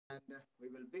and we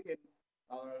will begin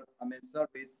our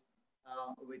service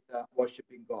with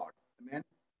worshiping God. Amen.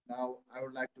 Now I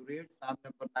would like to read Psalm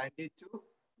number 92.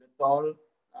 Let's all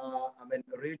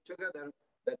read together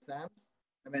that Psalms.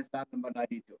 Psalm number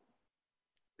 92.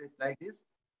 It's like this.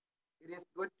 It is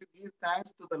good to give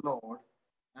thanks to the Lord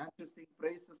and to sing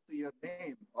praises to your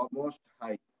name, O Most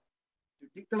High, to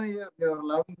declare your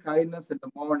loving kindness in the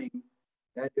morning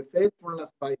and your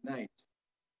faithfulness by night,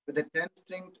 with a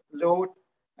ten-stringed lute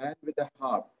and with a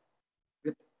harp,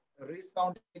 with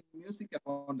resounding music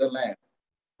upon the land.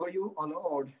 For you, O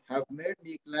Lord, have made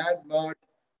me glad about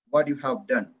what you have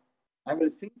done. I will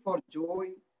sing for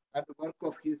joy at the work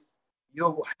of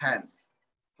your hands.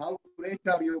 How great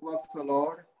are your works, O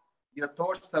Lord! Your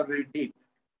thoughts are very deep.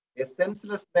 A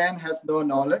senseless man has no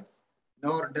knowledge,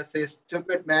 nor does a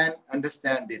stupid man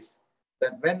understand this.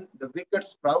 That when the wicked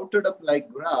sprouted up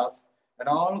like grass, and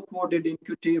all who did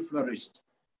iniquity flourished,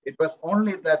 it was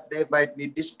only that they might be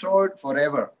destroyed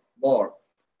forever more.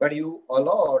 But you, O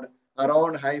Lord, are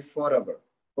on high forever.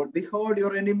 For behold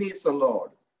your enemies, O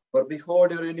Lord, for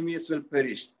behold your enemies will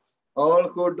perish. All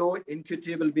who do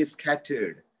iniquity will be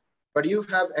scattered. But you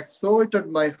have exalted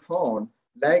my horn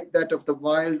like that of the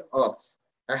wild ox.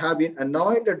 I have been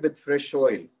anointed with fresh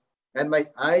oil, and my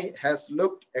eye has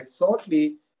looked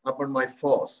exultantly upon my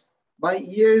foes. My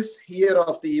ears hear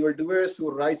of the evildoers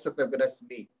who rise up against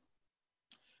me.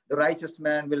 The righteous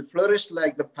man will flourish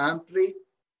like the palm tree.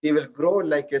 He will grow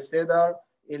like a cedar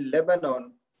in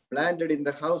Lebanon, planted in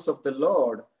the house of the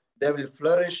Lord. They will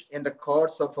flourish in the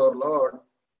courts of our Lord.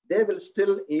 They will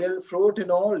still yield fruit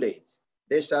in old age.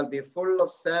 They shall be full of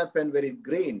sap and very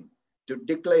green, to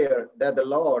declare that the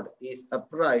Lord is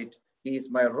upright. He is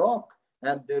my rock,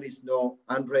 and there is no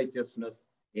unrighteousness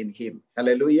in him.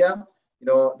 Hallelujah.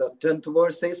 The 10th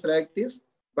verse says like this,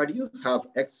 but you have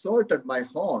exalted my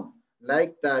horn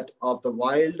like that of the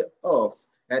wild ox,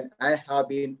 and I have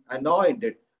been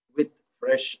anointed with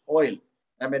fresh oil.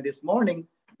 This morning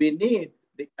we need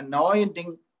the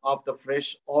anointing of the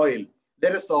fresh oil.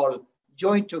 Let us all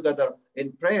join together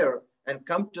in prayer and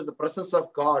come to the presence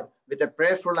of God with a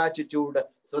prayerful attitude,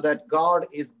 so that God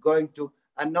is going to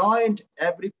anoint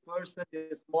every person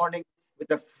this morning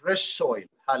with a fresh oil.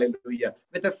 Hallelujah.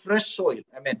 With a fresh oil.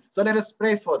 Amen. So let us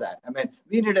pray for that. Amen.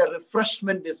 We need a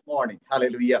refreshment this morning.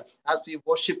 Hallelujah. As we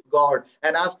worship God,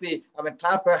 and as we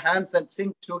clap our hands and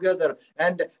sing together,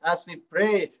 and as we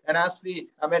pray, and as we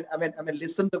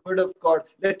listen to the word of God,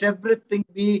 let everything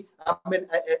be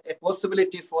a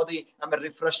possibility for the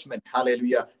refreshment.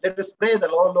 Hallelujah. Let us pray the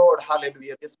Lord.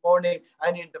 Hallelujah. This morning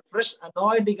I need the fresh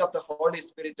anointing of the Holy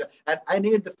Spirit, and I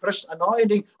need the fresh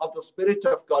anointing of the Spirit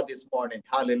of God this morning.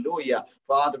 Hallelujah.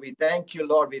 Father, we thank you,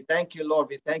 Lord. We thank you, Lord.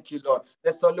 We thank you, Lord.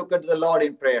 Let's all look at the Lord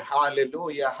in prayer.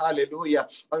 Hallelujah. Hallelujah.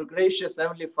 Our gracious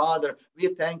Heavenly Father, we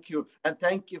thank you, and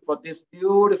thank you for this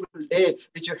beautiful day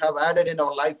which you have added in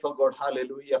our life, oh God.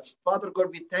 Hallelujah. Father God,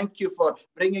 we thank you for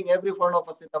bringing every one of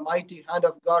us in the mighty hand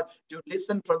of God to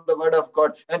listen from the word of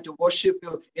God and to worship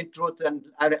you in truth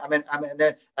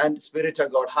and spirit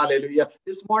of God. Hallelujah.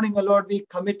 This morning, oh Lord, we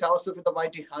commit ourselves in the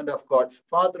mighty hand of God.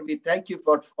 Father, we thank you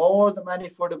for all the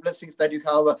manifold blessings that you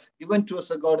have given to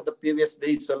us, oh God, the previous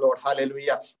days, oh Lord.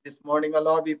 Hallelujah. This morning, oh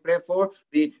Lord, we pray for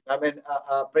the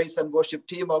praise and worship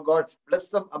team, oh God. Bless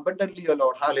them abundantly, oh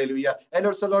Lord. Hallelujah. And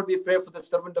also, Lord, we pray for the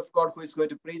servant of God who is going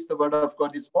to preach the word of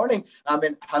God this morning.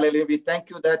 Hallelujah. We thank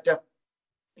you that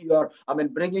you are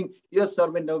bringing your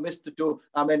servant Novist to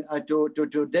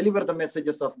deliver the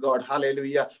messages of God.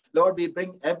 Hallelujah. Lord, we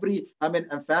bring every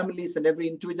families and every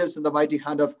individuals in the mighty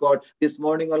hand of God this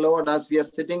morning, oh Lord, as we are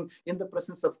sitting in the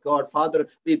presence of God. Father,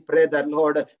 we pray that,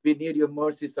 Lord, we need your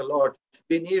mercies, oh Lord.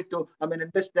 We need to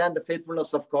understand the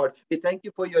faithfulness of God. We thank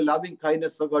you for your loving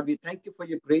kindness, oh God. We thank you for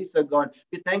your grace, oh God.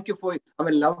 We thank you for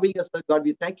loving us, oh God.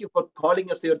 We thank you for calling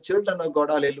us your children, oh God.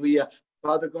 Hallelujah.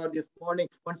 Father God, this morning,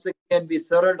 once again, we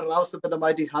surrender ourselves to the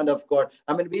mighty hand of God.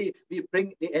 We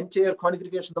bring the entire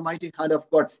congregation to the mighty hand of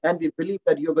God, and we believe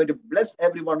that you're going to bless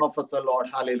every one of us, oh Lord.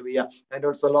 Hallelujah. And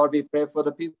also, Lord, we pray for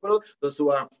the people, those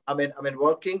who are,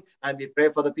 working, and we pray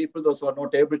for the people, those who are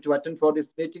not able to attend for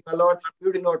this meeting, oh Lord.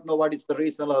 You do not know what is the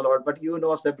reason, oh Lord, but you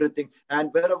know everything.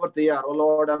 And wherever they are, oh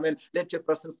Lord, let your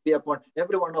presence be upon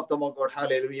every one of them, oh God.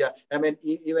 Hallelujah.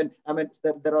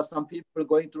 There are some people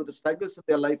going through the struggles of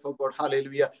their life, oh God. Hallelujah.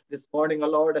 This morning, oh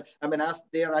Lord, as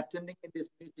they are attending in this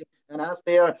meeting, and as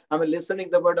they are, listening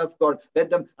the word of God, let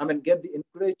them, get the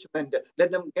encouragement, let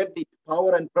them get the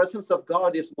power and presence of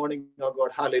God this morning, oh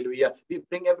God. Hallelujah. We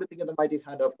bring everything in the mighty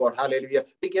hand of God. Hallelujah.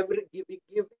 We give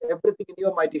everything in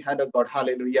your mighty hand of God.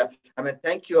 Hallelujah.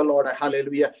 Thank you, oh Lord.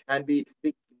 Hallelujah. And we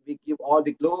We give all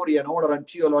the glory and honor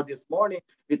unto you, Lord, this morning.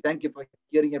 We thank you for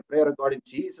hearing a prayer, God. In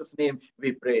Jesus' name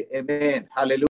we pray. Amen. Hallelujah.